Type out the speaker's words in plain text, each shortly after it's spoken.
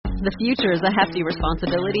The future is a hefty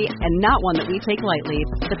responsibility and not one that we take lightly.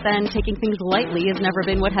 But then taking things lightly has never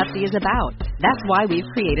been what Hefty is about. That's why we've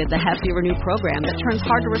created the Hefty Renew program that turns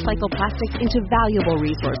hard-to-recycle plastics into valuable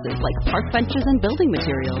resources like park benches and building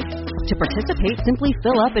materials. To participate, simply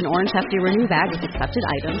fill up an orange Hefty Renew bag with accepted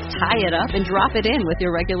items, tie it up, and drop it in with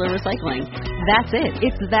your regular recycling. That's it.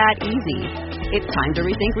 It's that easy. It's time to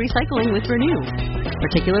rethink recycling with Renew.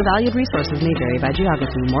 Particular valued resources may vary by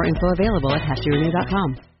geography. More info available at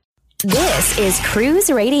heftyrenew.com. This is Cruise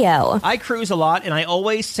Radio. I cruise a lot, and I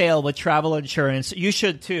always sail with travel insurance. You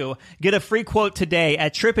should, too. Get a free quote today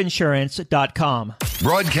at tripinsurance.com.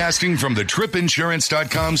 Broadcasting from the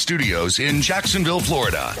tripinsurance.com studios in Jacksonville,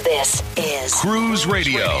 Florida. This is Cruise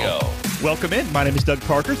Radio. Welcome in. My name is Doug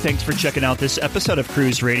Parker. Thanks for checking out this episode of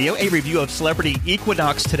Cruise Radio, a review of celebrity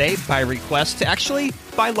Equinox today by request, actually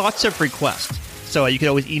by lots of requests. So you can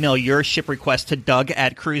always email your ship request to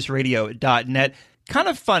doug@cruiseradio.net. Kind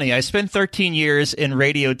of funny. I spent 13 years in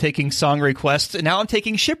radio taking song requests, and now I'm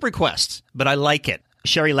taking ship requests, but I like it.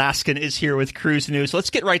 Sherry Laskin is here with Cruise News. Let's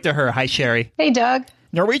get right to her. Hi, Sherry. Hey, Doug.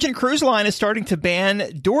 Norwegian Cruise Line is starting to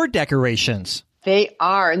ban door decorations. They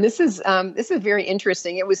are, and this is very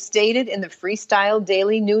interesting. It was stated in the Freestyle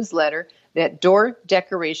Daily newsletter that door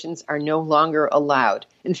decorations are no longer allowed.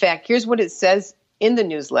 In fact, here's what it says in the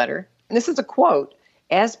newsletter, and this is a quote.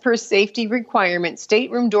 As per safety requirement,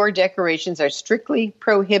 stateroom door decorations are strictly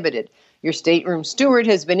prohibited. Your stateroom steward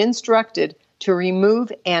has been instructed to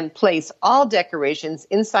remove and place all decorations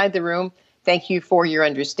inside the room. Thank you for your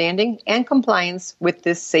understanding and compliance with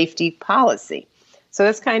this safety policy. So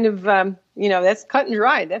that's kind of, that's cut and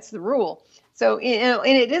dry. That's the rule. So, and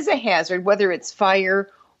it is a hazard, whether it's fire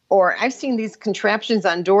or I've seen these contraptions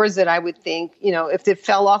on doors that I would think, if it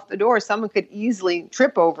fell off the door, someone could easily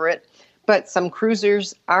trip over it. But some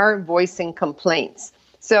cruisers are voicing complaints.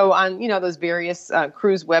 So on, those various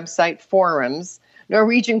cruise website forums,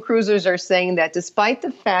 Norwegian cruisers are saying that despite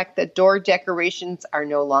the fact that door decorations are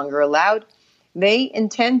no longer allowed, they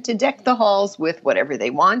intend to deck the halls with whatever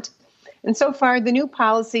they want. And so far, the new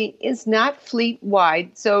policy is not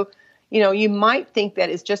fleet-wide. So, you might think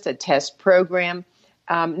that it's just a test program.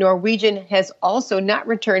 Norwegian has also not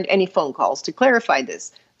returned any phone calls to clarify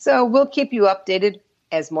this. So we'll keep you updated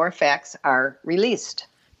as more facts are released.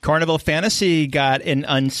 Carnival Fantasy got an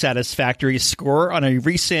unsatisfactory score on a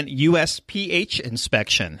recent USPH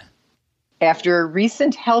inspection. After a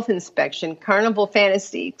recent health inspection, Carnival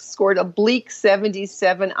Fantasy scored a bleak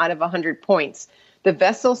 77 out of 100 points. The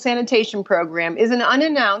vessel sanitation program is an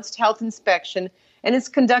unannounced health inspection, and it's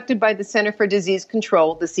conducted by the Center for Disease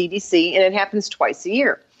Control, the CDC, and it happens twice a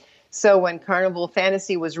year. So when Carnival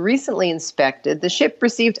Fantasy was recently inspected, the ship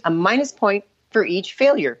received a minus point for each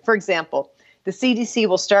failure. For example, the CDC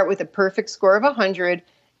will start with a perfect score of 100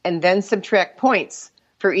 and then subtract points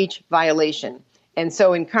for each violation. And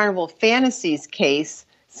so in Carnival Fantasy's case,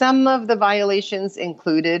 some of the violations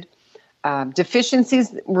included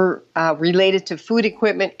deficiencies were related to food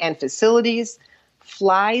equipment and facilities.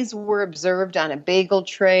 Flies were observed on a bagel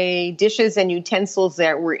tray. Dishes and utensils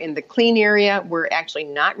that were in the clean area were actually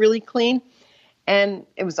not really clean. And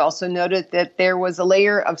it was also noted that there was a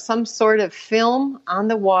layer of some sort of film on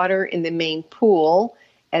the water in the main pool,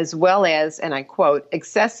 as well as, and I quote,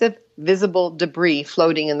 excessive visible debris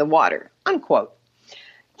floating in the water, unquote.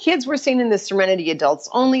 Kids were seen in the Serenity Adults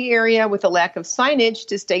Only area with a lack of signage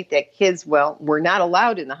to state that kids, were not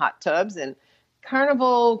allowed in the hot tubs. And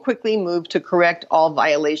Carnival quickly moved to correct all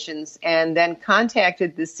violations and then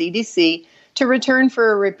contacted the CDC to return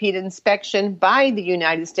for a repeat inspection by the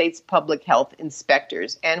United States Public Health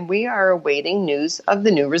Inspectors. And we are awaiting news of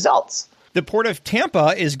the new results. The Port of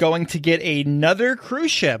Tampa is going to get another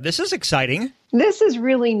cruise ship. This is exciting. This is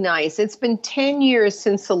really nice. It's been 10 years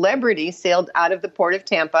since Celebrity sailed out of the Port of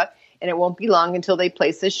Tampa, and it won't be long until they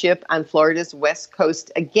place the ship on Florida's west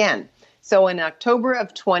coast again. So in October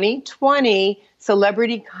of 2020,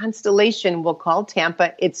 Celebrity Constellation will call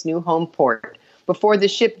Tampa its new home port. Before the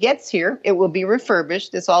ship gets here, it will be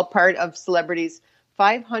refurbished. It's all part of Celebrity's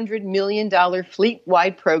 $500 million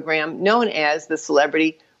fleet-wide program known as the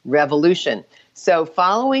Celebrity Revolution. So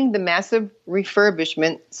following the massive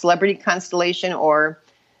refurbishment, Celebrity Constellation, or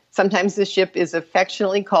sometimes the ship is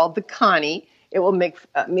affectionately called the Connie, it'll make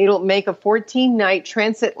a 14-night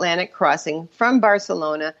transatlantic crossing from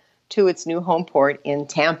Barcelona to its new home port in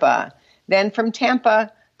Tampa. Then from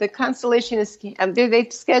Tampa, the Constellation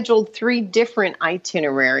they've scheduled 3 different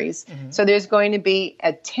itineraries. Mm-hmm. So there's going to be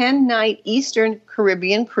a 10-night Eastern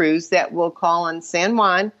Caribbean cruise that will call on San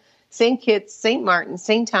Juan, St. Kitts, St. Martin,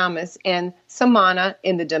 St. Thomas, and Samana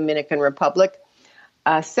in the Dominican Republic.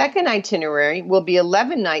 A second itinerary will be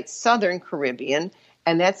 11 nights Southern Caribbean,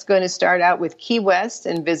 And that's going to start out with Key West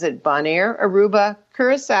and visit Bonaire, Aruba,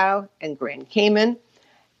 Curacao, and Grand Cayman.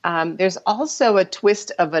 There's also a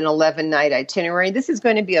twist of an 11-night itinerary. This is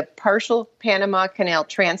going to be a partial Panama Canal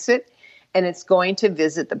transit, and it's going to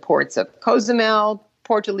visit the ports of Cozumel,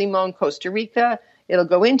 Puerto Limon, Costa Rica. It'll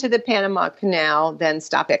go into the Panama Canal, then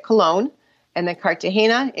stop at Colón, and then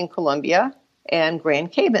Cartagena in Colombia, and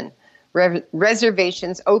Grand Cayman.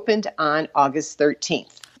 Reservations opened on August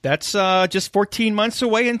 13th. That's just 14 months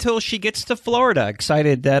away until she gets to Florida.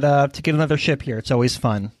 Excited that to get another ship here. It's always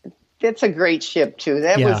fun. That's a great ship, too.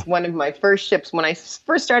 That was one of my first ships when I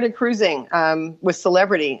first started cruising with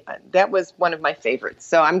Celebrity. That was one of my favorites.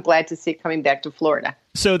 So I'm glad to see it coming back to Florida.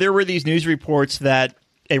 So there were these news reports that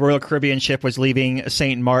a Royal Caribbean ship was leaving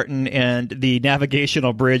St. Martin and the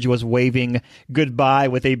navigational bridge was waving goodbye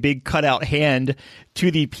with a big cutout hand to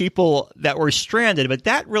the people that were stranded. But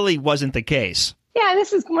that really wasn't the case. Yeah,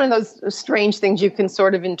 this is one of those strange things you can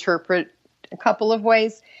sort of interpret a couple of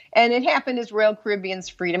ways. And it happened as Royal Caribbean's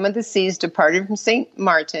Freedom of the Seas departed from St.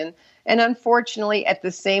 Martin. And unfortunately, at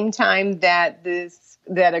the same time that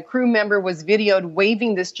a crew member was videoed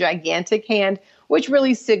waving this gigantic hand, which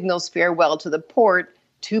really signals farewell to the port,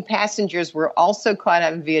 2 passengers were also caught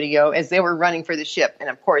on video as they were running for the ship. And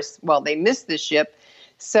of course, they missed the ship.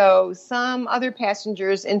 So some other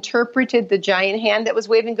passengers interpreted the giant hand that was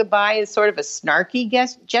waving goodbye as sort of a snarky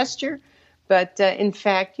gesture. But in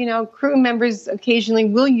fact, crew members occasionally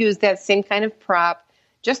will use that same kind of prop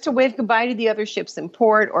just to wave goodbye to the other ships in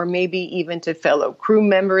port or maybe even to fellow crew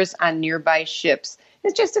members on nearby ships.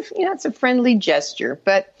 It's just it's a friendly gesture.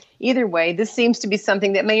 But either way, this seems to be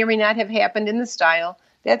something that may or may not have happened in the style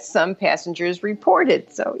that some passengers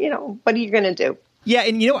reported. So, what are you going to do? Yeah,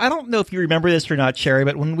 and I don't know if you remember this or not, Sherry,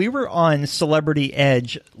 but when we were on Celebrity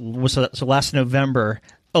Edge, so last November,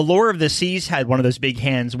 Allure of the Seas had one of those big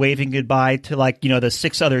hands waving goodbye to the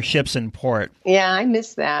 6 other ships in port. Yeah, I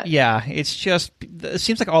missed that. Yeah, it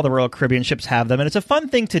seems like all the Royal Caribbean ships have them, and it's a fun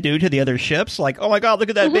thing to do to the other ships, like, oh my God, look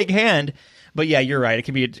at that big hand. But yeah, you're right. It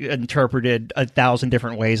can be interpreted 1,000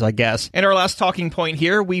 different ways, I guess. And our last talking point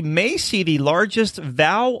here, we may see the largest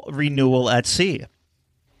vow renewal at sea.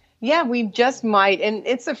 Yeah, we just might. And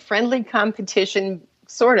it's a friendly competition,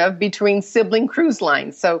 sort of, between sibling cruise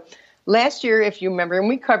lines. So last year, if you remember, and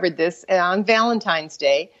we covered this on Valentine's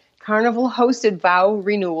Day, Carnival hosted vow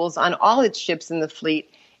renewals on all its ships in the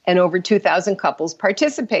fleet, and over 2,000 couples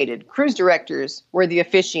participated. Cruise directors were the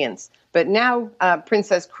officiants. But now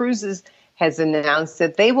Princess Cruises has announced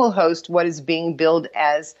that they will host what is being billed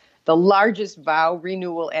as the largest vow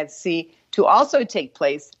renewal at sea to also take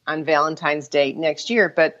place on Valentine's Day next year.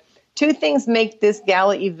 But 2 things make this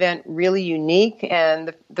gala event really unique.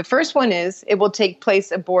 And the first one is it will take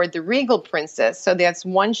place aboard the Regal Princess. So that's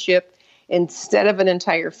 1 ship instead of an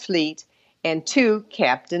entire fleet. And 2,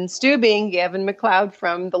 Captain Steubing, Gavin MacLeod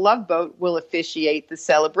from the Love Boat, will officiate the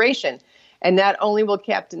celebration. And not only will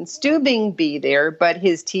Captain Steubing be there, but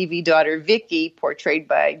his TV daughter, Vicky, portrayed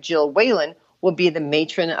by Jill Whalen, will be the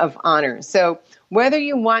matron of honor. So whether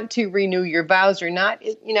you want to renew your vows or not,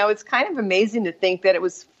 it's kind of amazing to think that it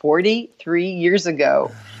was 43 years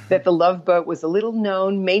ago that the Love Boat was a little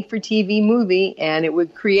known made-for-TV movie, and it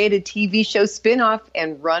would create a TV show spinoff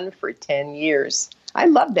and run for 10 years. I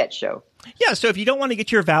love that show. Yeah, so if you don't want to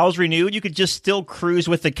get your vows renewed, you could just still cruise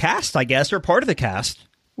with the cast, I guess, or part of the cast.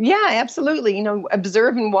 Yeah, absolutely.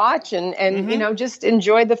 Observe and watch and just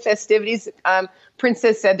enjoy the festivities.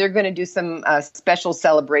 Princess said they're going to do some special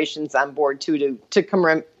celebrations on board, too, to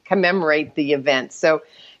commemorate the event. So,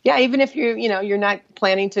 yeah, even if you're not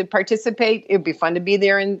planning to participate, it'd be fun to be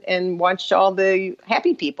there and watch all the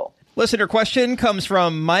happy people. Listener question comes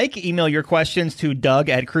from Mike. Email your questions to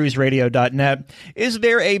doug@cruiseradio.net. Is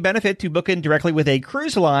there a benefit to booking directly with a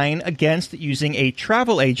cruise line against using a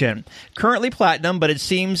travel agent? Currently platinum, but it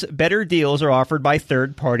seems better deals are offered by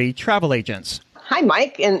third-party travel agents. Hi,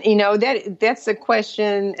 Mike. And, that's a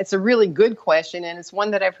question. It's a really good question. And it's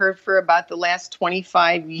one that I've heard for about the last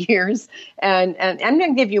 25 years. And I'm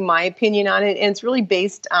going to give you my opinion on it. And it's really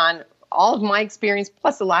based on all of my experience,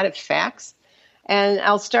 plus a lot of facts. And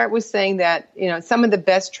I'll start with saying that, some of the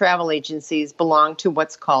best travel agencies belong to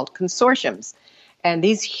what's called consortiums. And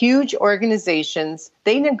these huge organizations,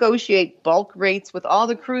 they negotiate bulk rates with all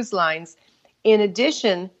the cruise lines in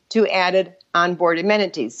addition to added onboard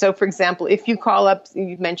amenities. So, for example, if you call up,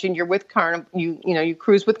 you mentioned you're with Carnival, you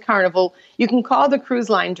cruise with Carnival, you can call the cruise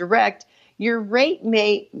line direct. Your rate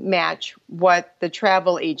may match what the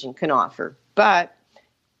travel agent can offer, but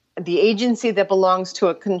the agency that belongs to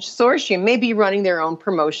a consortium may be running their own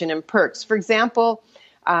promotion and perks. For example,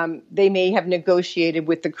 They may have negotiated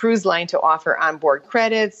with the cruise line to offer onboard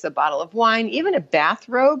credits, a bottle of wine, even a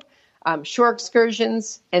bathrobe, shore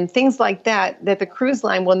excursions, and things like that the cruise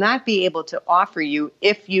line will not be able to offer you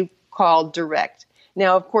if you call direct.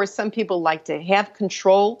 Now, of course, some people like to have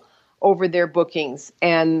control over their bookings,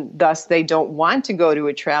 and thus they don't want to go to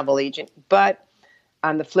a travel agent. But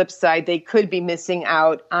on the flip side, they could be missing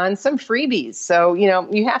out on some freebies. So,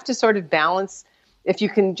 you have to sort of balance. If you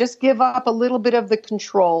can just give up a little bit of the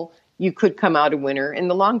control, you could come out a winner in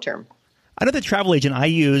the long term. I know the travel agent I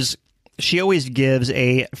use, she always gives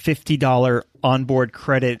a $50 onboard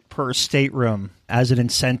credit per stateroom as an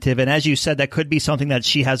incentive. And as you said, that could be something that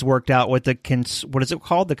she has worked out with the, what is it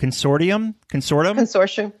called? The consortium? Consortium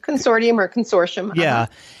or consortium. Yeah.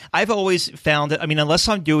 I've always found that, unless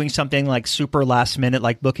I'm doing something like super last minute,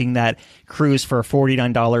 like booking that cruise for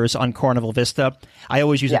 $49 on Carnival Vista, I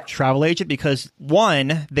always use a travel agent because,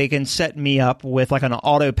 one, they can set me up with like an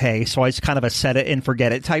auto pay, so it's kind of a set it and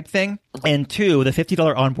forget it type thing. And two, the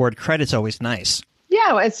 $50 onboard credit's always nice.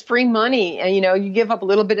 Yeah, it's free money, and you give up a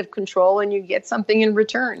little bit of control, and you get something in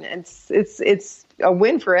return. It's a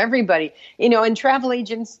win for everybody. And travel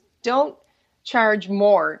agents don't charge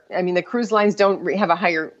more. The cruise lines don't have a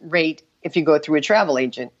higher rate if you go through a travel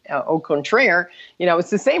agent. Au contraire, it's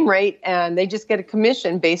the same rate, and they just get a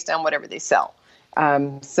commission based on whatever they sell.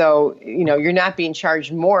 So you're not being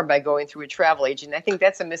charged more by going through a travel agent. I think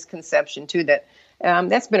that's a misconception too.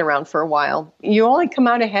 That's been around for a while. You only come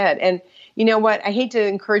out ahead, and you know what? I hate to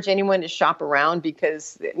encourage anyone to shop around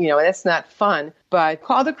because, that's not fun. But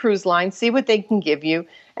call the cruise line, see what they can give you.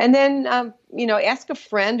 And then, ask a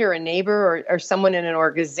friend or a neighbor or someone in an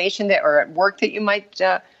organization or at work that you might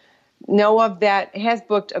know of that has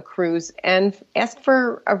booked a cruise, and ask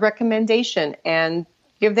for a recommendation and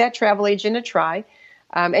give that travel agent a try.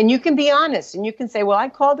 And you can be honest and you can say, well, I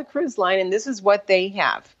called the cruise line and this is what they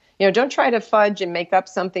have. Don't try to fudge and make up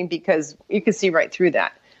something because you can see right through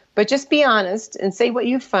that. But just be honest and say what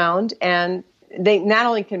you found, and they not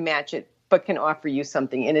only can match it, but can offer you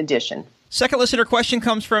something in addition. Second listener question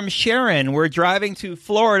comes from Sharon. We're driving to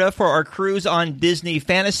Florida for our cruise on Disney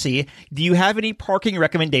Fantasy. Do you have any parking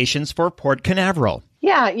recommendations for Port Canaveral?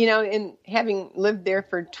 Yeah, and having lived there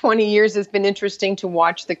for 20 years, it's been interesting to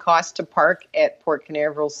watch the cost to park at Port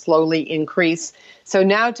Canaveral slowly increase. So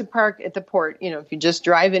now to park at the port, if you just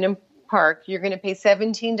drive in and park, you're going to pay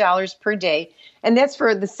 $17 per day. And that's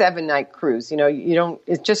for the 7-night cruise.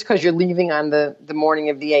 It's just because you're leaving on the morning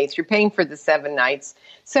of the 8th. You're paying for the 7 nights.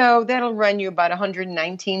 So that'll run you about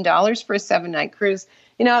 $119 for a 7-night cruise.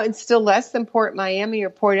 It's still less than Port Miami or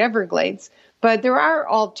Port Everglades, but there are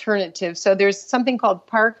alternatives. So there's something called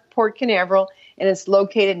Park Port Canaveral, and it's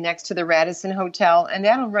located next to the Radisson Hotel, and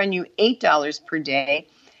that'll run you $8 per day.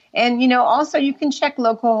 And, also you can check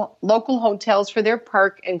local hotels for their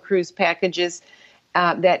park and cruise packages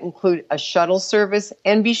that include a shuttle service.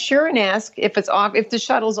 And be sure and ask if the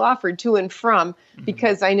shuttle's offered to and from,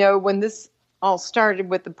 because I know when this all started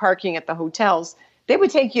with the parking at the hotels, they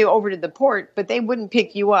would take you over to the port, but they wouldn't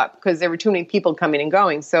pick you up because there were too many people coming and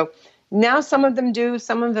going. So now some of them do,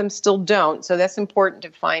 some of them still don't. So that's important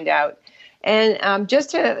to find out. And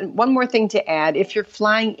one more thing to add, if you're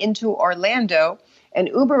flying into Orlando, an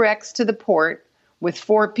UberX to the port with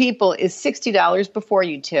 4 people is $60 before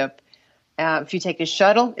you tip. If you take a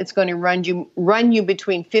shuttle, it's going to run you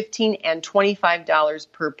between $15 and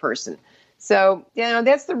 $25 per person. So,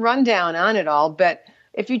 that's the rundown on it all. But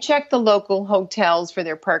if you check the local hotels for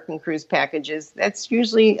their park and cruise packages, that's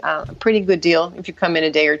usually a pretty good deal if you come in a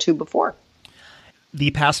day or two before. The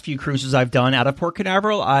past few cruises I've done out of Port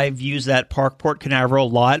Canaveral, I've used that Park Port Canaveral a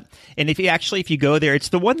lot. And if you go there, it's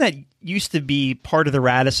the one that used to be part of the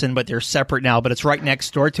Radisson, but they're separate now, but it's right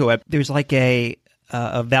next door to it. There's like a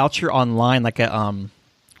voucher online, like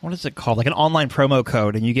what is it called? Like an online promo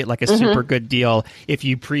code, and you get like a super good deal if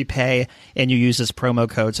you prepay and you use this promo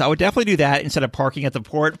code. So I would definitely do that instead of parking at the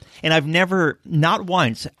port. And I've never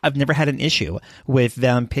had an issue with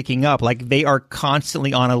them picking up. Like they are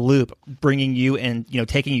constantly on a loop, bringing you and,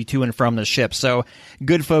 taking you to and from the ship. So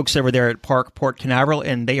good folks over there at Park Port Canaveral,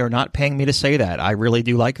 and they are not paying me to say that. I really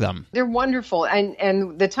do like them. They're wonderful.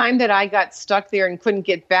 And the time that I got stuck there and couldn't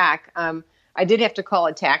get back, I did have to call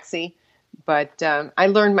a taxi. But I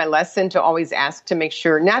learned my lesson to always ask to make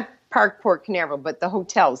sure, not Park Port Canaveral, but the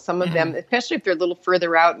hotels. Some of them, especially if they're a little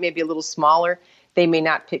further out, maybe a little smaller, they may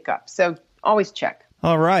not pick up. So always check.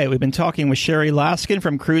 All right. We've been talking with Sherry Laskin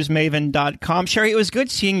from cruisemaven.com. Sherry, it was good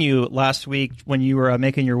seeing you last week when you were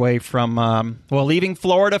making your way from, leaving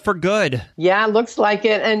Florida for good. Yeah, looks like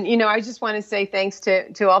it. And, I just want to say thanks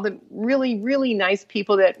to all the really, really nice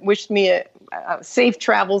people that wished me a safe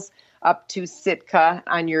travels up to Sitka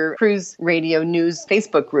on your Cruise Radio News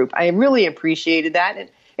Facebook group. I really appreciated that. And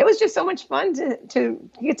it was just so much fun to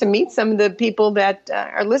get to meet some of the people that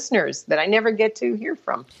are listeners that I never get to hear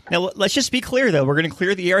from. Now, let's just be clear, though. We're going to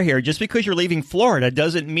clear the air here. Just because you're leaving Florida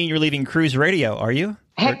doesn't mean you're leaving Cruise Radio, are you?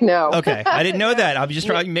 Heck no. Okay. I didn't know that. I'm just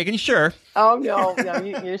making sure. Oh, no,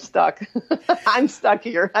 you're stuck. I'm stuck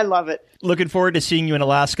here. I love it. Looking forward to seeing you in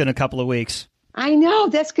Alaska in a couple of weeks. I know.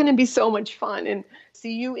 That's going to be so much fun. And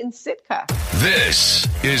see you in Sitka. This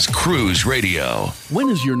is Cruise Radio. When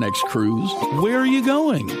is your next cruise? Where are you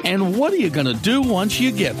going? And what are you going to do once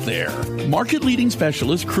you get there? Market-leading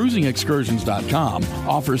specialist CruisingExcursions.com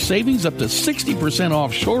offers savings up to 60%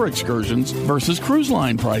 off shore excursions versus cruise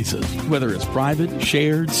line prices. Whether it's private,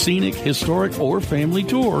 shared, scenic, historic, or family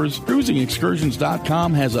tours,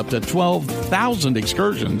 CruisingExcursions.com has up to 12,000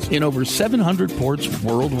 excursions in over 700 ports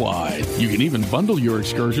worldwide. You can even bundle your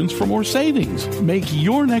excursions for more savings. Make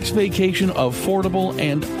your next vacation affordable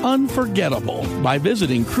and unforgettable by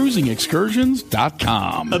visiting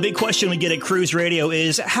cruisingexcursions.com. A big question we get at Cruise Radio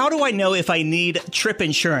is, how do I know if I need trip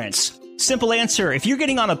insurance? Simple answer. If you're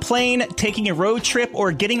getting on a plane, taking a road trip,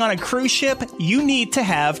 or getting on a cruise ship, you need to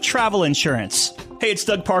have travel insurance. Hey, it's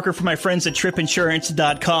Doug Parker from my friends at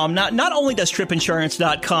tripinsurance.com. Not only does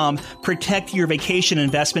tripinsurance.com protect your vacation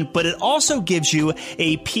investment, but it also gives you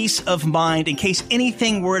a peace of mind in case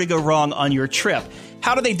anything were to go wrong on your trip.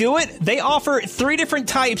 How do they do it? They offer 3 different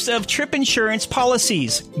types of trip insurance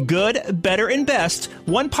policies. Good, better, and best.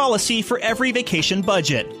 One policy for every vacation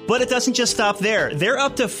budget. But it doesn't just stop there. They're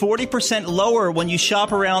up to 40% lower when you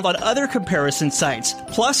shop around on other comparison sites.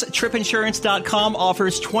 Plus, tripinsurance.com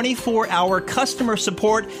offers 24-hour customer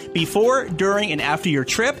support before, during, and after your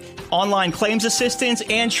trip, online claims assistance,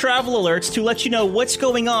 and travel alerts to let you know what's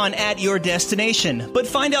going on at your destination. But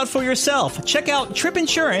find out for yourself. Check out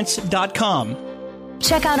tripinsurance.com.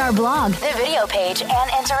 Check out our blog, the video page,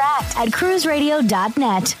 and interact at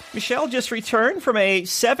cruiseradio.net. Michelle just returned from a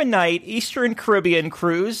 7-night Eastern Caribbean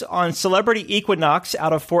cruise on Celebrity Equinox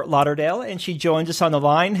out of Fort Lauderdale, and she joins us on the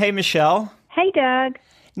line. Hey, Michelle. Hey, Doug.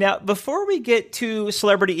 Now, before we get to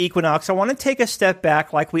Celebrity Equinox, I want to take a step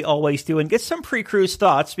back like we always do and get some pre-cruise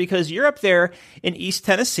thoughts, because you're up there in East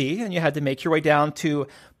Tennessee and you had to make your way down to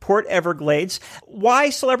Port Everglades. Why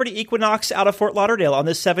Celebrity Equinox out of Fort Lauderdale on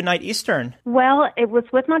this 7-night Eastern? Well, it was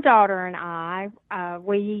with my daughter and I.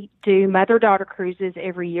 We do mother-daughter cruises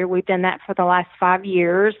every year. We've done that for the last 5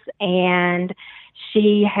 years, and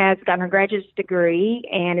she has gotten her graduate degree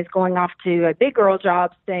and is going off to a big girl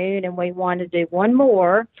job soon, and we want to do one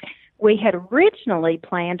more. We had originally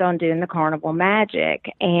planned on doing the Carnival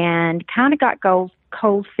Magic and kind of got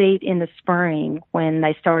cold feet in the spring when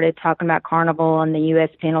they started talking about Carnival and the U.S.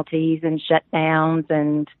 penalties and shutdowns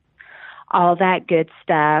and all that good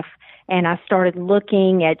stuff. And I started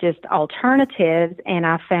looking at just alternatives, and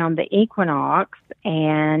I found the Equinox,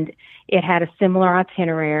 and it had a similar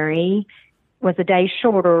itinerary, was a day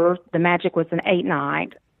shorter. The Magic was an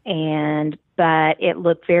 8-night, but it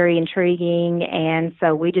looked very intriguing. And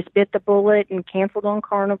so we just bit the bullet and canceled on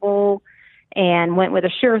Carnival and went with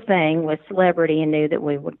a sure thing with Celebrity and knew that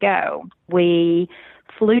we would go. We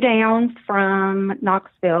flew down from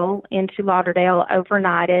Knoxville into Lauderdale,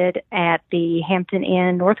 overnighted at the Hampton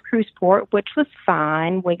Inn North Cruiseport, which was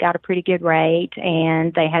fine. We got a pretty good rate,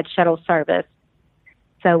 and they had shuttle service.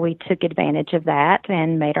 So we took advantage of that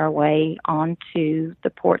and made our way onto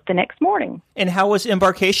the port the next morning. And how was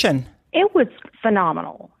embarkation? It was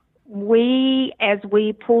phenomenal. As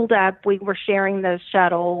we pulled up, we were sharing the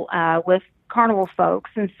shuttle with Carnival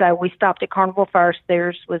folks, and so we stopped at Carnival first.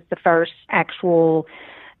 Theirs was the first actual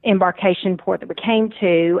embarkation port that we came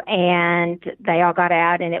to, and they all got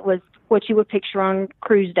out, and it was what you would picture on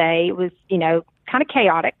cruise day. It was, kind of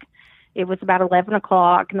chaotic. It was about 11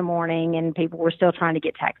 o'clock in the morning, and people were still trying to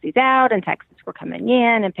get taxis out, and taxis were coming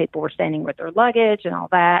in, and people were standing with their luggage and all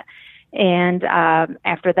that. And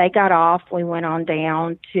after they got off, we went on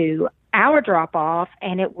down to our drop-off,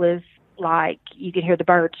 and it was like you could hear the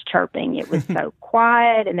birds chirping. It was so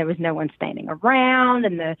quiet, and there was no one standing around,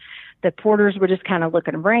 and the porters were just kind of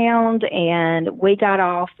looking around, and we got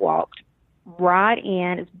off, walked right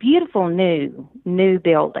in. It's beautiful new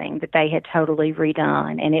building that they had totally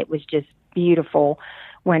redone, and it was just beautiful.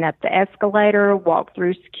 Went up the escalator, walked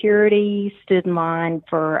through security, stood in line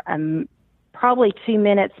for probably 2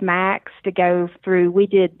 minutes max to go through. We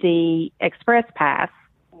did the express pass,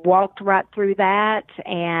 walked right through that,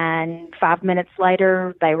 and 5 minutes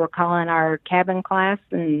later, they were calling our cabin class,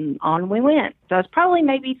 and on we went. So it was probably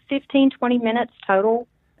maybe 15, 20 minutes total.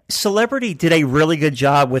 Celebrity did a really good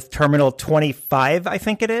job with Terminal 25, I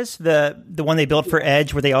think it is, the one they built for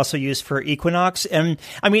Edge, where they also use for Equinox. And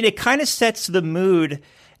I mean, it kind of sets the mood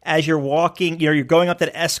as you're walking, you're going up that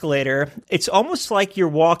escalator. It's almost like you're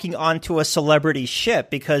walking onto a Celebrity ship,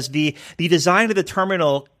 because the design of the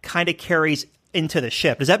terminal kind of carries into the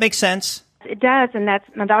ship. Does that make sense? It does, and that's,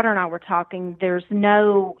 my daughter and I were talking, there's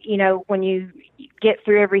no, when you get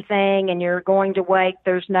through everything and you're going to wake,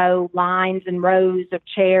 there's no lines and rows of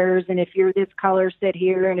chairs, and if you're this color, sit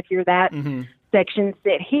here, and if you're that section,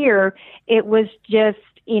 sit here. It was just,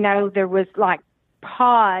 there was like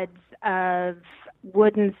pods of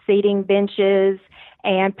wooden seating benches,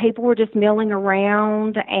 and people were just milling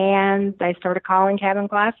around, and they started calling cabin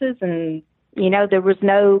classes, and, there was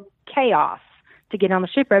no chaos to get on the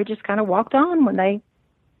ship. I just kind of walked on when they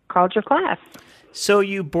called your class. So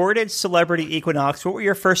you boarded Celebrity Equinox. What were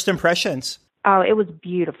your first impressions? Oh, it was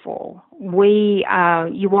beautiful.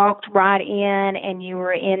 You walked right in, and you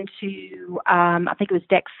were into, I think it was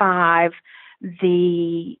deck 5,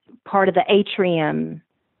 the part of the atrium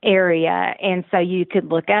area. And so you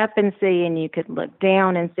could look up and see, and you could look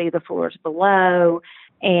down and see the floors below,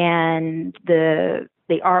 and the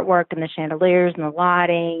artwork and the chandeliers and the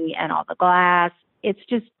lighting and all the glass.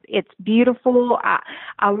 It's beautiful.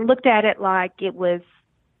 I looked at it like it was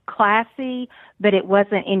classy, but it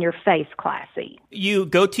wasn't in your face classy. You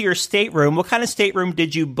go to your stateroom. What kind of stateroom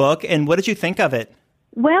did you book, and what did you think of it?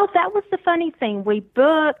 Well, that was the funny thing. We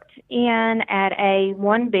booked in at a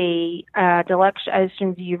 1B deluxe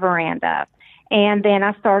ocean view veranda, and then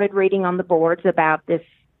I started reading on the boards about this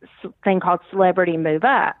thing called Celebrity Move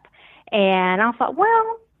Up. And I thought,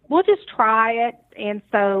 well, we'll just try it. And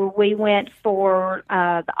so we went for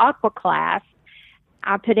the Aqua class.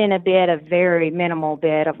 I put in a very minimal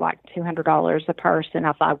bid of like $200 a person.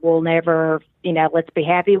 I thought, we'll never, let's be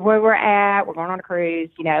happy where we're at. We're going on a cruise,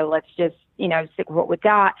 let's just, stick with what we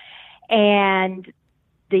got. And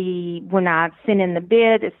when I sent in the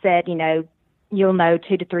bid, it said, you'll know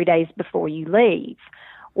 2 to 3 days before you leave.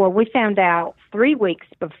 Well, we found out 3 weeks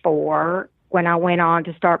before, when I went on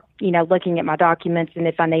to start, looking at my documents and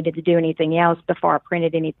if I needed to do anything else before I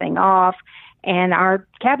printed anything off. And our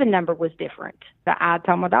cabin number was different. I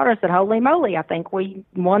told my daughter, I said, holy moly, I think we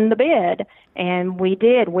won the bid. And we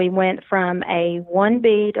did. We went from a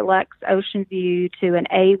 1B deluxe ocean view to an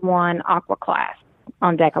A1 Aqua class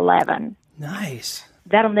on deck 11. Nice.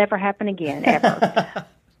 That'll never happen again, ever.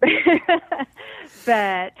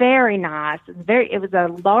 But very nice. It was a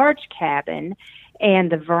large cabin,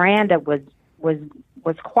 and the veranda was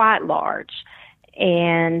quite large,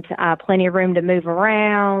 and plenty of room to move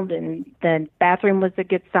around, and the bathroom was a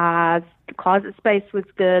good size. The closet space was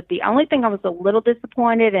good. The only thing I was a little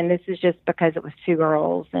disappointed, and this is just because it was 2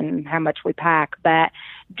 girls and how much we pack, but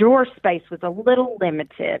drawer space was a little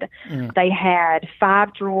limited. They had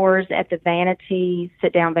 5 drawers at the vanity,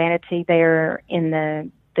 sit-down vanity there in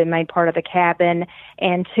the main part of the cabin,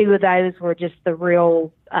 and 2 of those were just the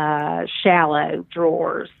real shallow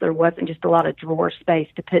drawers. There wasn't just a lot of drawer space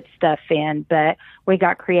to put stuff in, but we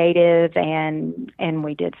got creative and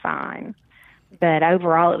we did fine. But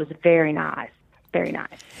overall, it was very nice. Very nice.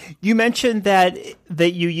 You mentioned that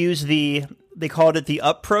you use they called it the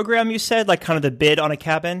UP program, you said, like kind of the bid on a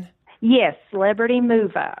cabin? Yes, Celebrity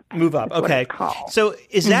Move Up. Move Up, okay. So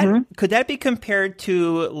is that could that be compared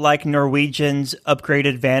to like Norwegian's Upgrade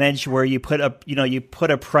Advantage, where you put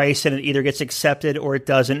a price and it either gets accepted or it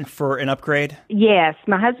doesn't for an upgrade? Yes,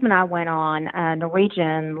 my husband and I went on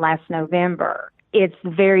Norwegian last November. It's the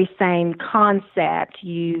very same concept.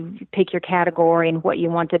 You pick your category and what you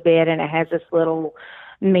want to bid, and it has this little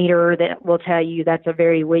meter that will tell you that's a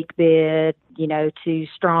very weak bid, to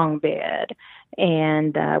strong bid.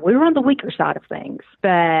 And we were on the weaker side of things,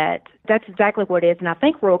 but that's exactly what it is. And I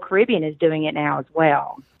think Royal Caribbean is doing it now as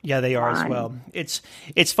well. Yeah, they are as well. It's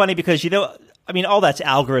funny because, all that's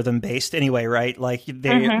algorithm based anyway, right? Like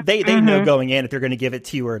they know going in if they're going to give it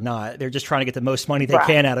to you or not. They're just trying to get the most money they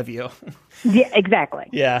can out of you. Yeah, exactly.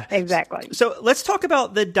 Yeah, exactly. So let's talk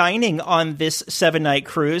about the dining on this 7-night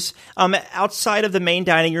cruise. Outside of the main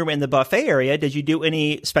dining room and the buffet area, did you do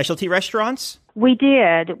any specialty restaurants? We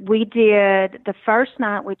did. The first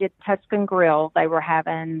night we did Tuscan Grill. They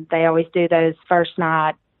always do those first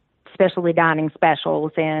night specialty dining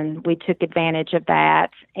specials, and we took advantage of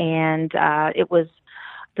that, and it was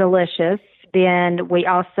delicious. Then we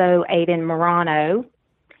also ate in Murano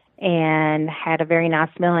and had a very nice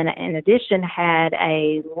meal, and in addition had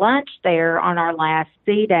a lunch there on our last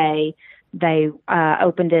sea day. They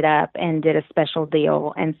opened it up and did a special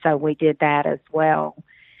deal, and so we did that as well.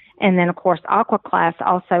 And then, of course, Aqua Class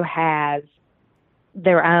also has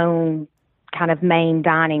their own kind of main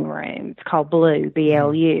dining room. It's called Blue,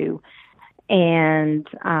 BLU. And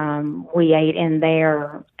we ate in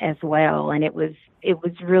there as well, and it was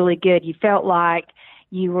really good. You felt like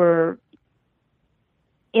you were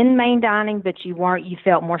in main dining, but you weren't. You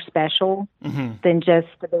felt more special than just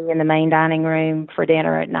to be in the main dining room for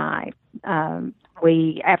dinner at night.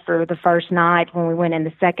 After the first night, when we went in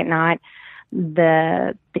the second night,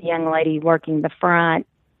 the young lady working the front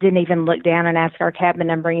didn't even look down and ask our cabin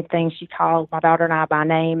number or anything. She called my daughter and I by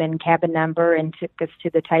name and cabin number and took us to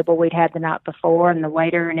the table we'd had the night before, and the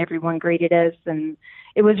waiter and everyone greeted us, and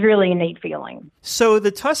it was really a neat feeling. So the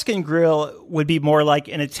Tuscan Grill would be more like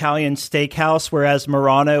an Italian steakhouse, whereas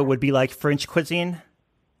Murano would be like French cuisine?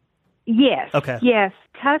 Yes. Okay. Yes.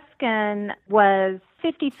 Tuscan was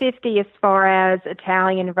 50-50 as far as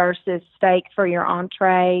Italian versus steak for your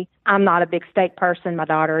entree. I'm not a big steak person. My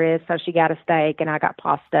daughter is, so she got a steak and I got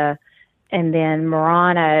pasta. And then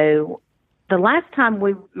Murano, the last time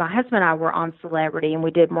my husband and I were on Celebrity and we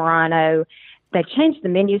did Murano, they changed the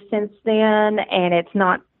menu since then, and it's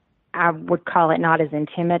not, I would call it not as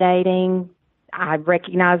intimidating. I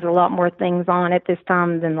recognize a lot more things on it this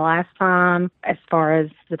time than the last time as far as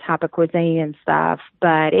the type of cuisine and stuff,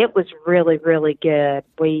 but it was really, really good.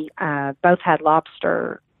 We both had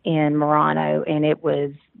lobster in Murano, and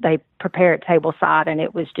they prepare it tableside, and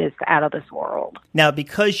it was just out of this world. Now,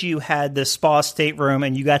 because you had the spa stateroom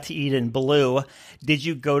and you got to eat in Blue, did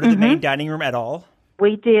you go to the main dining room at all?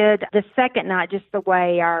 We did the second night, just the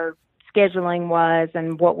way our scheduling was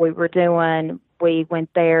and what we were doing. We went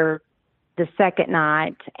there the second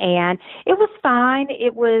night, and it was fine.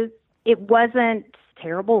 It wasn't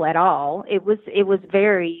terrible at all. It was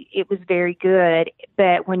very good.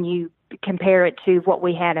 But when you compare it to what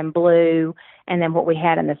we had in Blue and then what we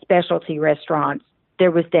had in the specialty restaurants, there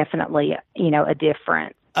was definitely a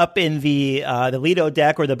difference. Up in the Lido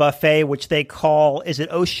deck or the buffet, which they call, is it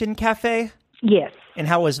Ocean Cafe? Yes. And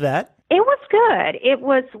how was that? It was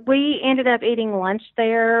good. We ended up eating lunch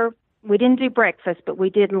there. We didn't do breakfast, but we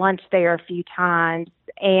did lunch there a few times,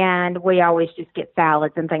 and we always just get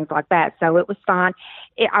salads and things like that. So it was fine.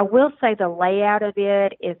 I will say the layout of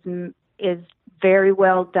it is very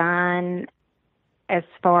well done as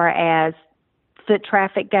far as foot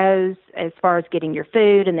traffic goes, as far as getting your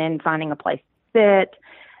food and then finding a place to sit.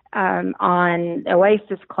 On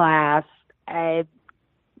Oasis class,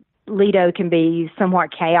 Lido can be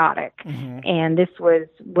somewhat chaotic, and this was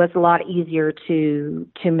a lot easier to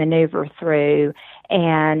maneuver through.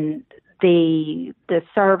 And the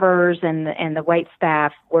servers and the wait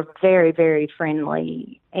staff were very, very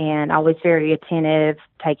friendly and always very attentive,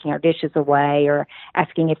 taking our dishes away or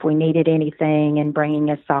asking if we needed anything and bringing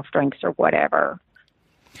us soft drinks or whatever.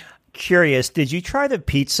 Curious, did you try the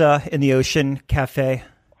pizza in the Ocean Cafe?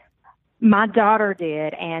 My daughter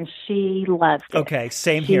did, and she loved it. Okay,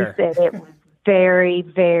 same here. She said it was very,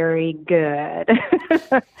 very good.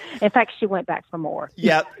 In fact, she went back for more.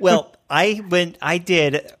 Yeah, well, my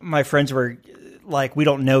friends were like, we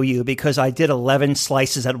don't know you, because I did 11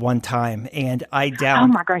 slices at one time, and I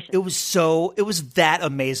downed. Oh, my gosh. It was that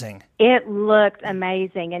amazing. It looked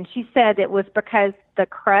amazing, and she said it was because the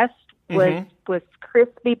crust was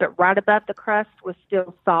crispy, but right above the crust was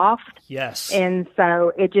still soft. Yes. And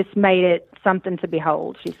so it just made it something to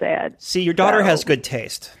behold, she said. See, your daughter has good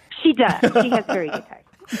taste. She does. She has very good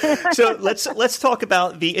taste. So let's talk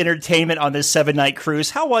about the entertainment on this 7-night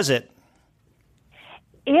cruise. How was it?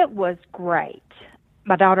 It was great.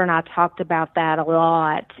 My daughter and I talked about that a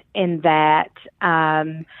lot, in that as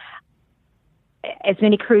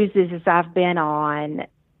many cruises as I've been on,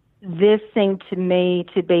 this seemed to me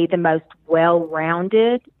to be the most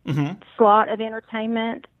well-rounded slot of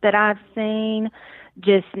entertainment that I've seen.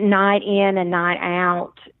 Just night in and night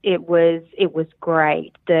out, it was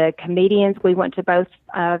great. The comedians, we went to both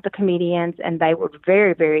of the comedians, and they were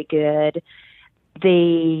very, very good.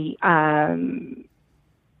 The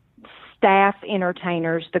staff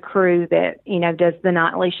entertainers, the crew that does the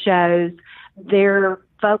nightly shows, their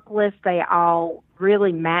vocalists, they all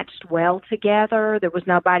really matched well together. There was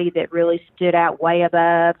nobody that really stood out way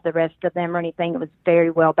above the rest of them or anything. It was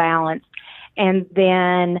very well balanced. And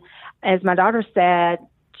then, as my daughter said,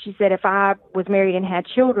 she said, if I was married and had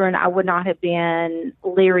children, I would not have been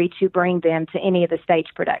leery to bring them to any of the stage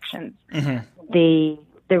productions.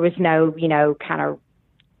 There was no, kind of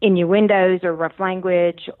innuendos or rough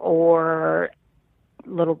language or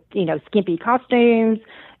little, skimpy costumes.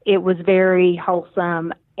 It was very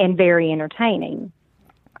wholesome and very entertaining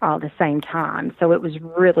all at the same time. So it was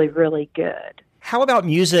really, really good. How about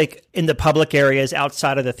music in the public areas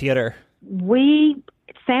outside of the theater? We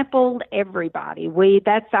sampled everybody.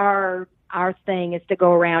 That's our our thing is to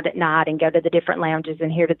go around at night and go to the different lounges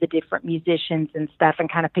and hear to the different musicians and stuff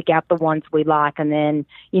and kind of pick out the ones we like and then,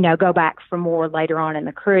 go back for more later on in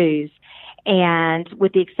the cruise. And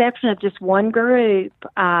with the exception of just one group,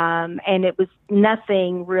 and it was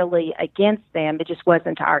nothing really against them, it just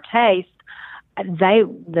wasn't to our taste.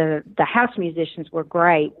 The house musicians were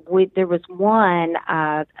great. There was one,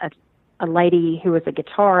 a lady who was a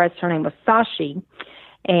guitarist. Her name was Sashi,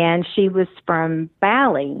 and she was from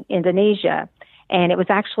Bali, Indonesia. And it was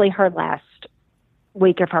actually her last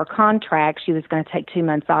week of her contract. She was going to take 2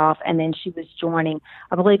 months off, and then she was joining,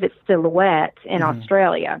 I believe it's Silhouette in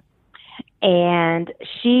Australia. And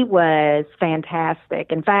she was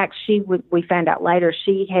fantastic. In fact, we found out later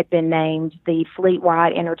she had been named the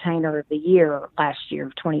Fleet-wide Entertainer of the Year last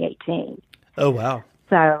year, 2018. Oh, wow.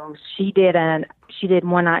 So she did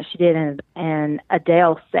one night, she did an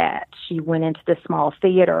Adele set. She went into the small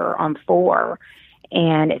theater on 4,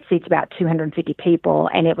 and it seats about 250 people,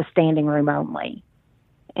 and it was standing room only.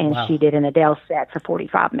 And She did an Adele set for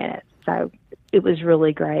 45 minutes. So it was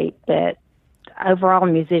really great. But overall,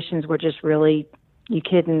 musicians were just really, you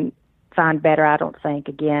couldn't find better, I don't think,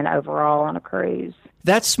 again, overall on a cruise.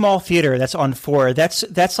 That small theater that's on 4,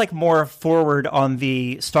 that's like more forward on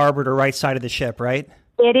the starboard or right side of the ship, right?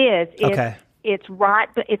 It is. Okay. It's right,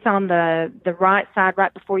 but it's on the right side,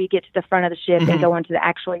 right before you get to the front of the ship and go into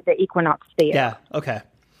the Equinox theater. Yeah. Okay.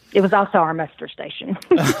 It was also our muster station.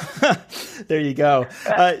 There you go.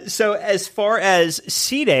 So as far as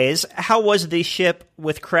sea days, how was the ship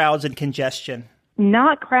with crowds and congestion?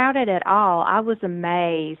 Not crowded at all. I was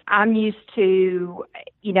amazed. I'm used to,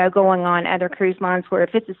 going on other cruise lines where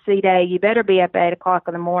if it's a sea day, you better be up at 8 o'clock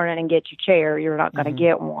in the morning and get your chair. You're not going to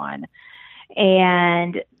get one.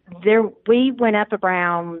 And we went up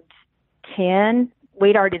around 10.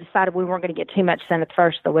 We'd already decided we weren't going to get too much sun at the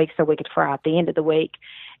first of the week so we could fry at the end of the week.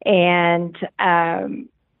 And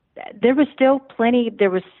there was still there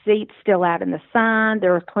was seats still out in the sun.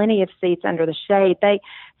 There were plenty of seats under the shade.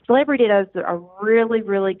 Celebrity does a really,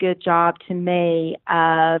 really good job to me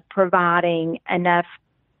of providing enough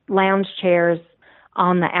lounge chairs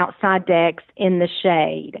on the outside decks in the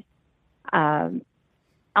shade.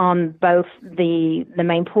 On both the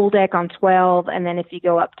main pool deck on 12, and then if you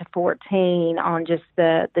go up to 14 on just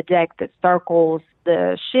the deck that circles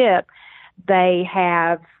the ship, they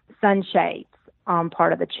have sunshades on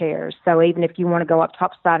part of the chairs. So even if you want to go up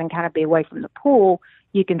topside and kind of be away from the pool,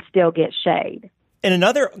 you can still get shade. And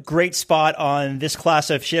another great spot on this class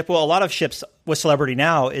of ship, well, a lot of ships with Celebrity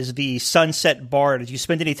now, is the Sunset Bar. Did you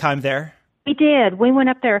spend any time there? We did. We went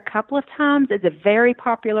up there a couple of times. It's a very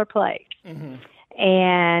popular place. Mm-hmm.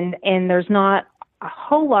 And there's not a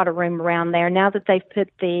whole lot of room around there. Now that they've put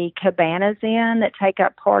the cabanas in that take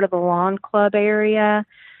up part of the lawn club area,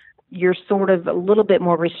 you're sort of a little bit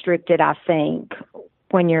more restricted, I think,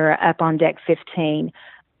 when you're up on deck 15.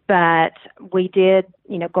 But we did,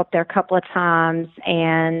 go up there a couple of times,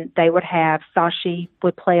 and they would have Sashi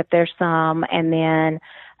would play up there some, and then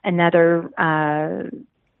another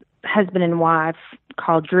husband and wife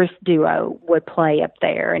called Drift Duo would play up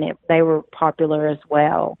there, and they were popular as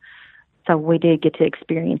well. So we did get to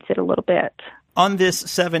experience it a little bit. On this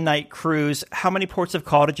 7-night cruise, how many ports of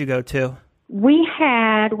call did you go to? We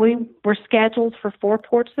were scheduled for 4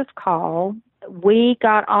 ports of call. We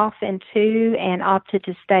got off in 2 and opted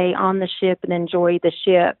to stay on the ship and enjoy the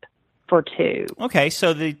ship for 2. Okay,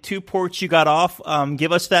 so the 2 ports you got off,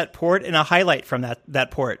 give us that port and a highlight from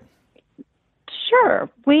that port. Sure.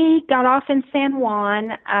 We got off in San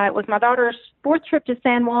Juan. It was my daughter's 4th trip to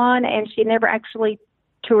San Juan, and she never actually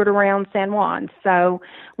toured around San Juan. So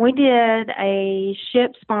we did a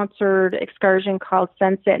ship-sponsored excursion called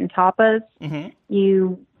Sunset and Tapas. Mm-hmm.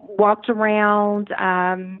 You walked around,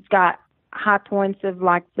 got high points of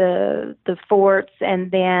like the forts,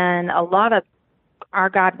 and then our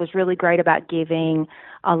guide was really great about giving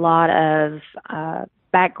a lot of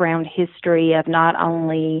background history of not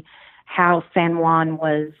only how San Juan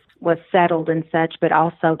was settled and such, but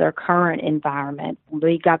also their current environment.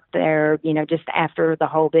 We got there, just after the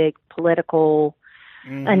whole big political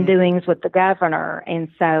undoings with the governor. And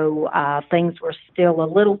so things were still a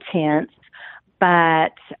little tense,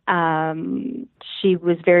 but she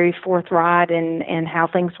was very forthright in how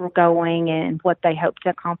things were going and what they hoped to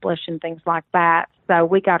accomplish and things like that. So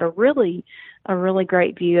we got a really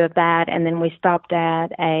great view of that. And then we stopped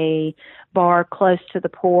at a bar close to the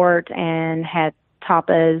port and had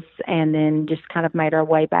tapas, and then just kind of made our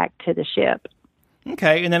way back to the ship.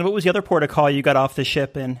 Okay, and then what was the other port of call you got off the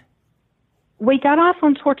ship in? We got off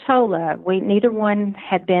on Tortola. Neither one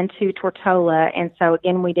had been to Tortola, and so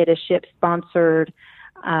again we did a ship-sponsored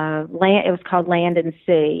land. It was called Land and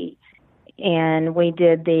Sea, And we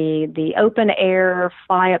did the open air,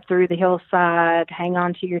 fly up through the hillside, hang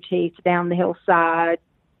on to your teeth down the hillside,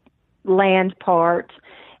 land part.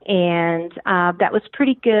 And that was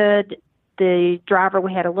pretty good. The driver,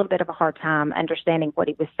 we had a little bit of a hard time understanding what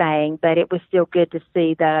he was saying, but it was still good to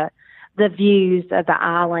see the views of the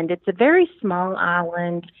island. It's a very small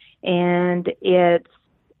island, and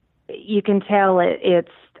you can tell it's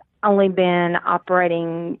only been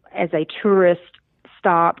operating as a tourist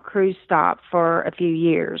cruise stop for a few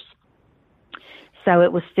years. So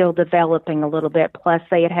it was still developing a little bit. Plus,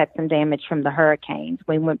 they had some damage from the hurricanes.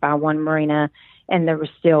 We went by one marina, and there were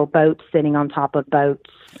still boats sitting on top of boats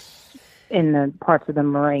in the parts of the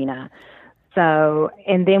marina. So,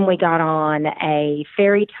 and then we got on a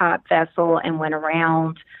ferry-type vessel and went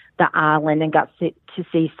around the island and got to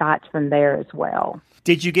see sights from there as well.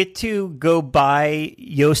 Did you get to go by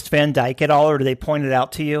Joost Van Dyke at all, or did they point it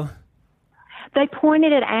out to you? They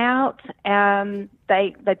pointed it out.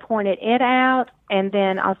 They pointed it out, and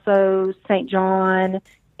then also St. John,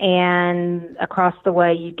 and across the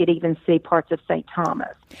way you could even see parts of St.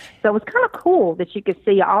 Thomas. So it was kind of cool that you could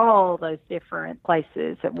see all those different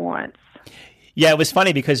places at once. Yeah, it was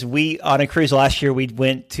funny because on a cruise last year, we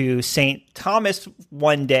went to St. Thomas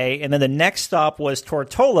one day, and then the next stop was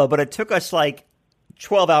Tortola, but it took us like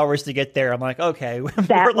 12 hours to get there. I'm like, okay.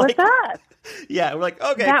 That was us. Yeah, we're like,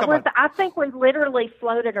 okay, that come was, on. I think we literally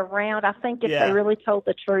floated around. I think if Yeah. they really told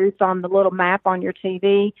the truth on the little map on your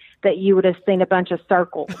TV, that you would have seen a bunch of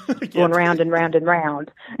circles going round and round and round.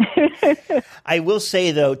 I will say,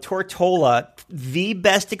 though, Tortola, the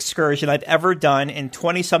best excursion I've ever done in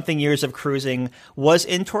 20-something years of cruising was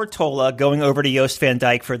in Tortola, going over to Joost Van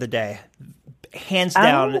Dyke for the day. Hands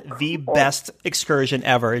down, the best excursion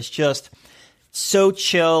ever. It's just so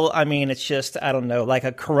chill. I mean, it's just, I don't know, like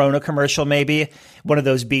a Corona commercial maybe. One of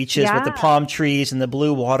those beaches with the palm trees and the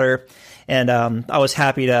blue water. And I was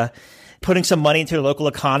happy to putting some money into the local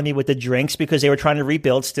economy with the drinks because they were trying to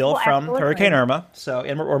rebuild still from Hurricane Irma.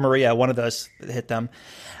 Or Maria, one of those hit them.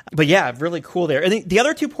 But yeah, really cool there. And the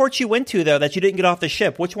other two ports you went to, though, that you didn't get off the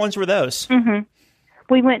ship, which ones were those? Mm-hmm.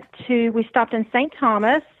 We stopped in St.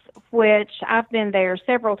 Thomas, which I've been there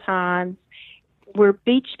several times. We're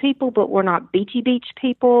beach people, but we're not beachy beach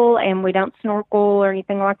people, and we don't snorkel or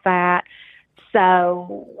anything like that.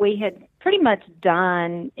 So we had pretty much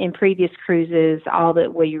done in previous cruises all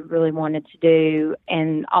that we really wanted to do,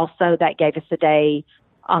 and also that gave us a day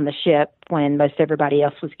on the ship when most everybody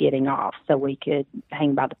else was getting off, so we could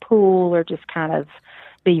hang by the pool or just kind of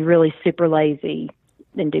be really super lazy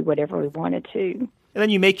and do whatever we wanted to. And then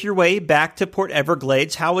you make your way back to Port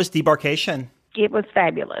Everglades. How was debarkation? It was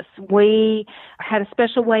fabulous. We had a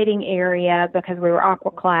special waiting area because we were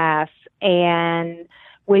aqua class, and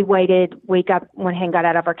we waited. We went ahead and got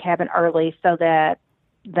out of our cabin early so that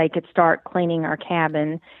they could start cleaning our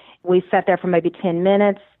cabin. We sat there for maybe 10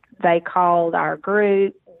 minutes. They called our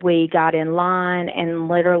group. We got in line, and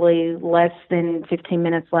literally less than 15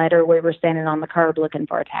 minutes later, we were standing on the curb looking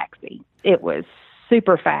for a taxi. It was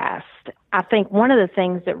super fast. I think one of the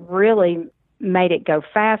things that really made it go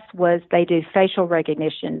fast was they do facial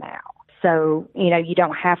recognition now. So, you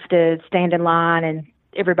don't have to stand in line and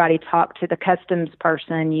everybody talk to the customs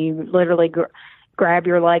person. You literally grab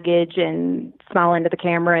your luggage and smile into the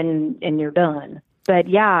camera and you're done. But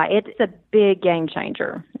yeah, it's a big game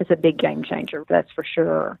changer. It's a big game changer, that's for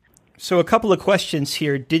sure. So a couple of questions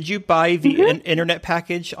here. Did you buy the internet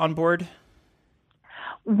package on board?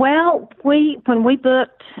 Well, when we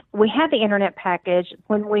booked, we had the internet package.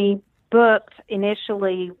 When we booked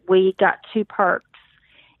initially, we got 2 perks.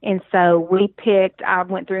 And so I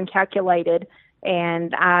went through and calculated,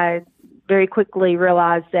 and I very quickly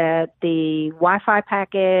realized that the Wi-Fi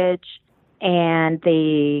package and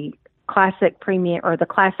the classic premium or the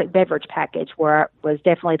classic beverage package was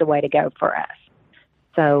definitely the way to go for us.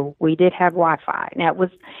 So we did have Wi-Fi. Now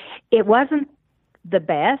it wasn't the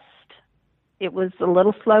best. It was a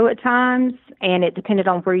little slow at times, and it depended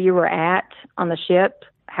on where you were at on the ship,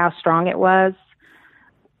 how strong it was.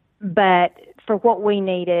 But for what we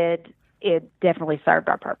needed, it definitely served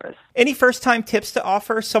our purpose. Any first-time tips to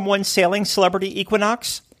offer someone sailing Celebrity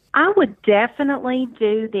Equinox? I would definitely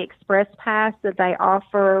do the Express Pass that they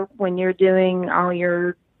offer when you're doing all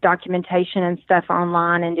your documentation and stuff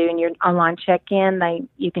online and doing your online check-in.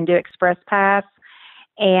 You can do Express Pass,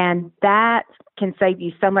 and that can save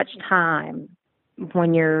you so much time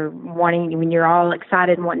when you're all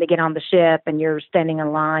excited and wanting to get on the ship and you're standing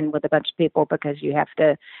in line with a bunch of people because you have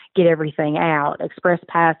to get everything out. Express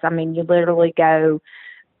Pass, you literally go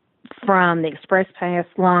from the Express Pass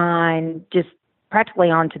line just practically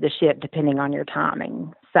onto the ship depending on your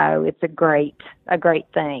timing. So it's a great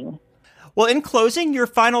thing. Well, in closing, your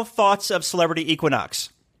final thoughts of Celebrity Equinox.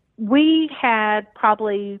 We had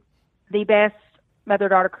probably the best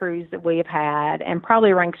mother-daughter cruise that we have had, and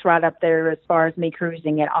probably ranks right up there as far as me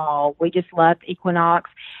cruising at all. We just loved Equinox,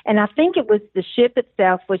 and I think it was the ship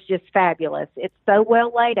itself was just fabulous. It's so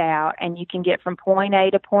well laid out, and you can get from point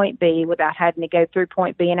A to point B without having to go through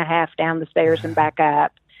point B and a half down the stairs and back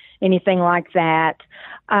up, anything like that.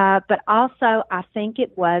 But also, I think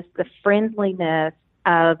it was the friendliness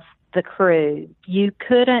of the crew. You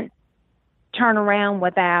couldn't turn around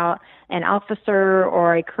without an officer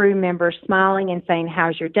or a crew member smiling and saying,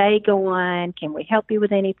 "How's your day going? Can we help you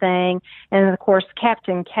with anything?" And of course,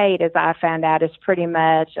 Captain Kate, as I found out, is pretty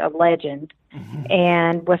much a legend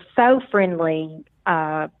and was so friendly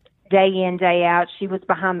day in, day out. She was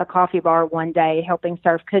behind the coffee bar one day helping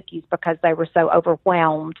serve cookies because they were so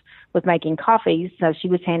overwhelmed with making coffees. So she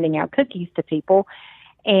was handing out cookies to people.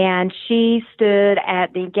 And she stood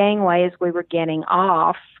at the gangway as we were getting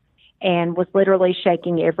off and was literally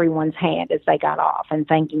shaking everyone's hand as they got off and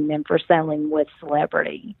thanking them for sailing with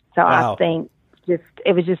Celebrity. So Wow. I think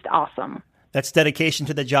it was just awesome. That's dedication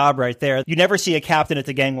to the job right there. You never see a captain at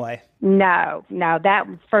the gangway. No, that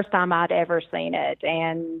was the first time I'd ever seen it.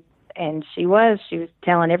 And she was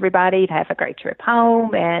telling everybody to have a great trip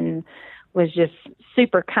home and was just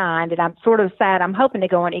super kind. And I'm sort of sad. I'm hoping to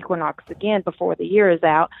go on Equinox again before the year is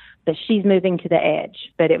out, but she's moving to the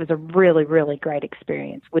Edge. But it was a really, really great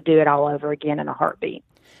experience. Would do it all over again in a heartbeat.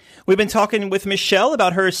 We've been talking with Michelle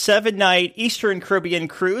about her 7-night Eastern Caribbean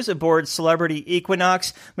cruise aboard Celebrity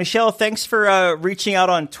Equinox. Michelle, thanks for reaching out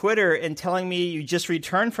on Twitter and telling me you just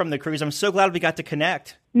returned from the cruise. I'm so glad we got to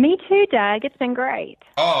connect. Me too, Doug. It's been great.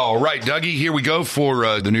 All right, Dougie, here we go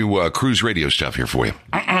for the new Cruise Radio stuff here for you.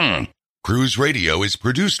 Cruise Radio is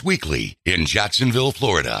produced weekly in Jacksonville,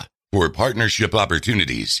 Florida. For partnership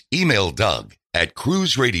opportunities, email Doug at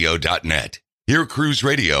cruiseradio.net. Hear Cruise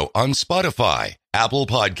Radio on Spotify, Apple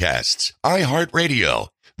Podcasts, iHeartRadio,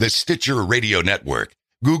 the Stitcher Radio Network,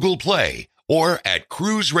 Google Play, or at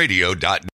cruiseradio.net.